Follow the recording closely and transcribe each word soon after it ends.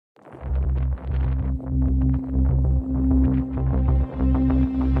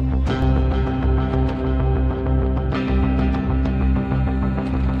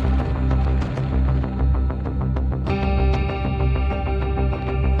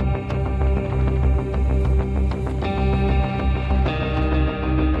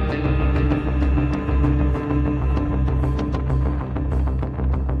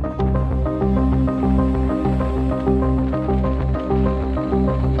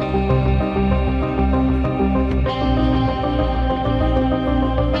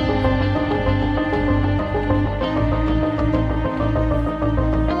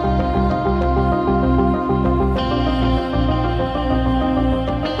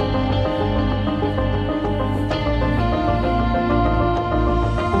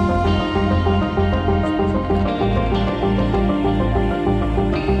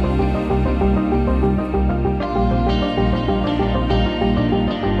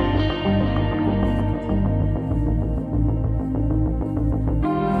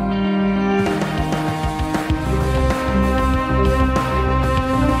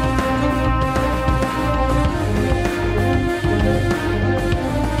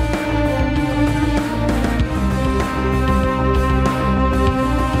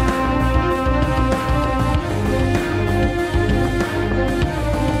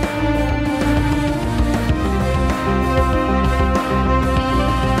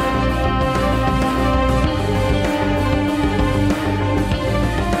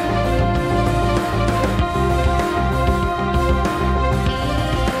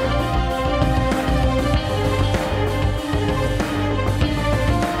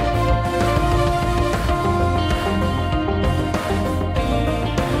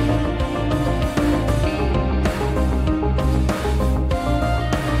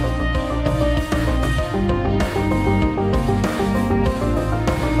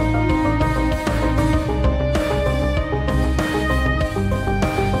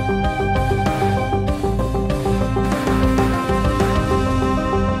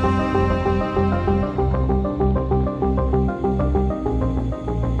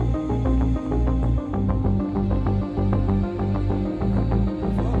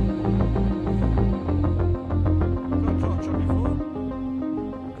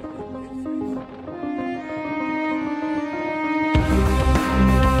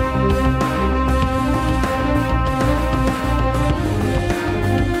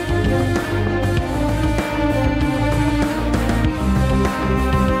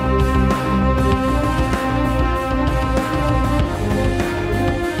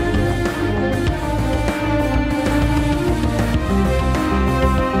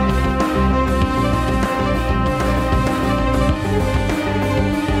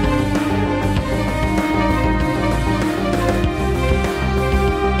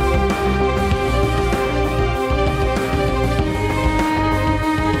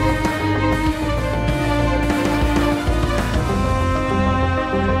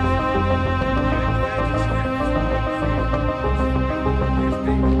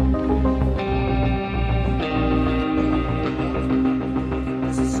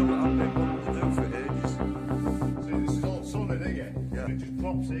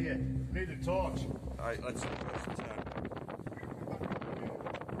Right, let's press the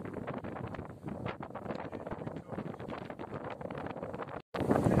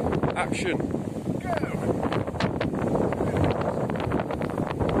 10. Action! Go!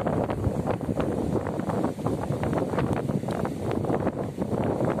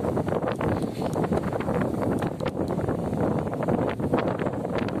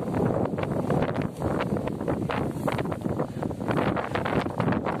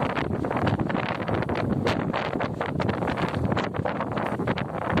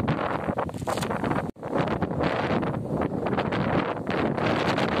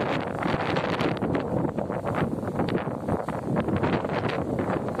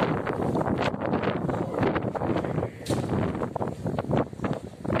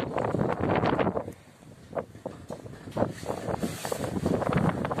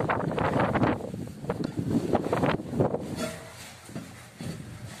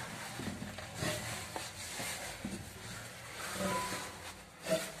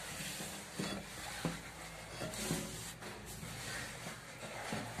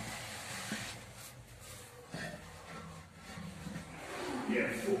 Yeah.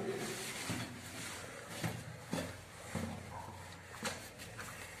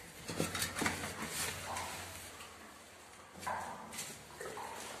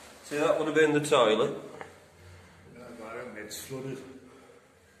 See, that would have been the toilet. No, it's flooded.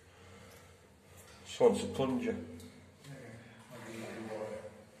 Just wants a plunger.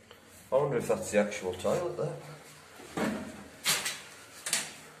 I wonder if that's the actual toilet there.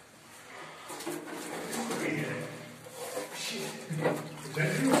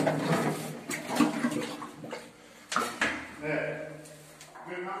 There.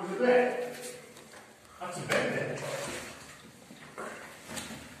 That was a bed. That's a bed there.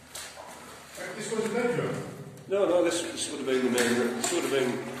 This was a bedroom. No, this would have been the main room. This would have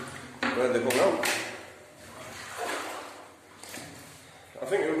been where they hung out. I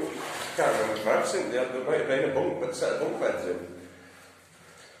think I can't remember if I've seen there might have been a set of bunk beds in.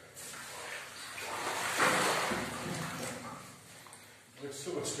 There's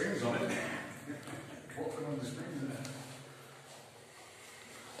still got springs on it. What's going on with the springs in there?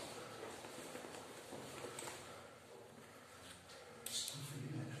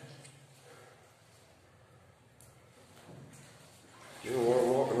 You know what I'm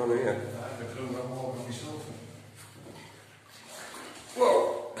walking on here? I don't know I'm walking on myself. Whoa!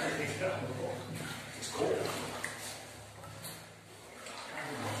 It's cold.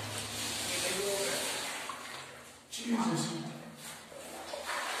 Jesus.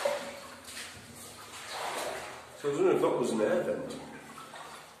 So I was wondering if that was an air vent. It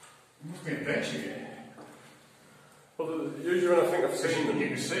must be a bench again. Well, usually when I think I've seen them, You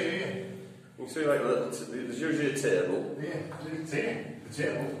can see here. you can see like there's usually a table. Yeah, the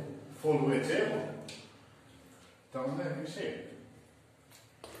table. Fold away table. Down there, you see it?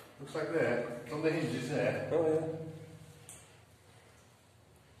 Looks like there. On the hinges there. Oh yeah.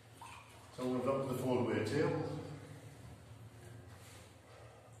 So we've got the fold away table.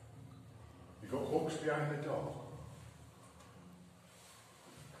 You've got hooks behind the door.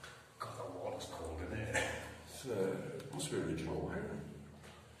 God, that water's cold in here. It must be original wiring.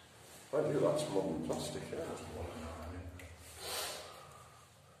 I do, that's modern plastic, yeah.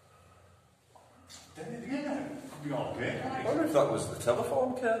 Then it again, could be all big, I right? wonder if that was the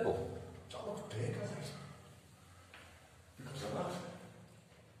telephone cable. That looks big, I think. Because of that.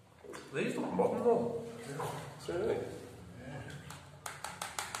 These look modern though. Really? Yeah.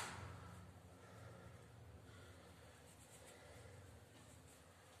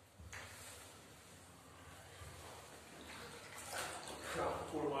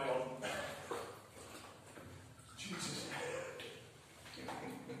 What am I on? Jesus.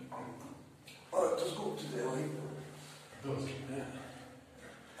 Oh, it does go up to there, like. It does. Yeah.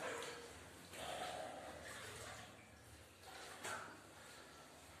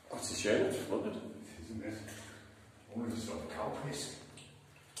 That's a shame it's flooded. Isn't it? I wonder if it's got a cow piss.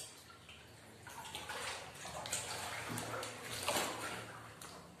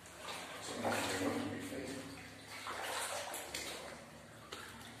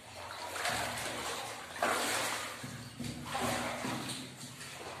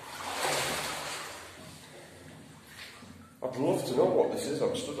 I'd love to know what this is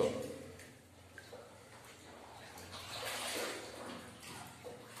I'm stood on.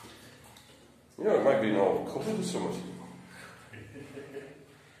 You know, it might be an old cupboard or something.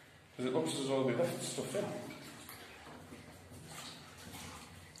 Because it looks as though they left stuff in.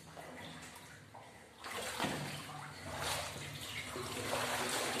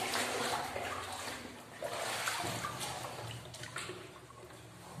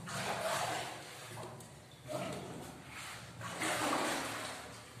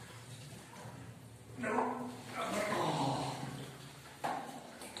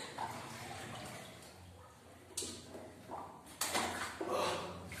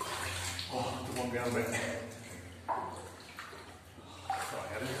 down a bit.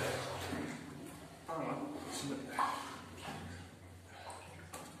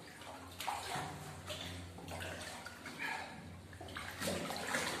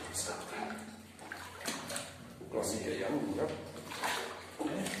 Glossy here, young, you know.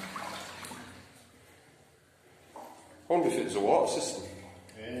 I wonder if it's a water system.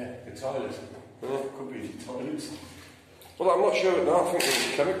 Yeah, the toilet. Yeah. Could be toilets. Well, I'm not sure now. I think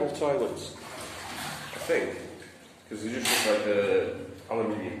they're chemical toilets. I think. Because they just look like an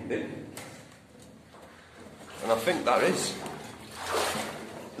aluminium bin. And I think that is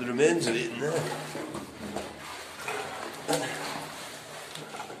the remains of it in there.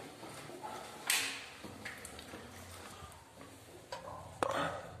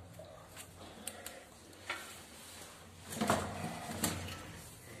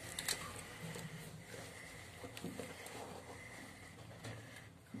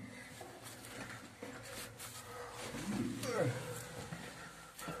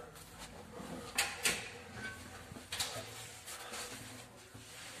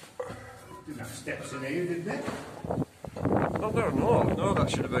 Didn't have steps in here, did they? No, there are not. No, that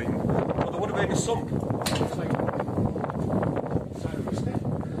should have been. Well, there would have been a sump. Looks like side of a step.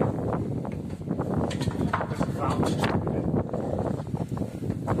 That's a fountain, isn't it?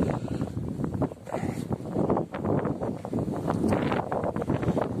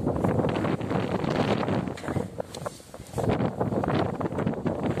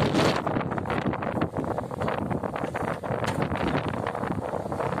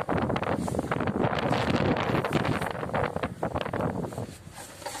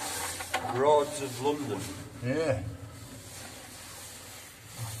 Roads of London. Yeah.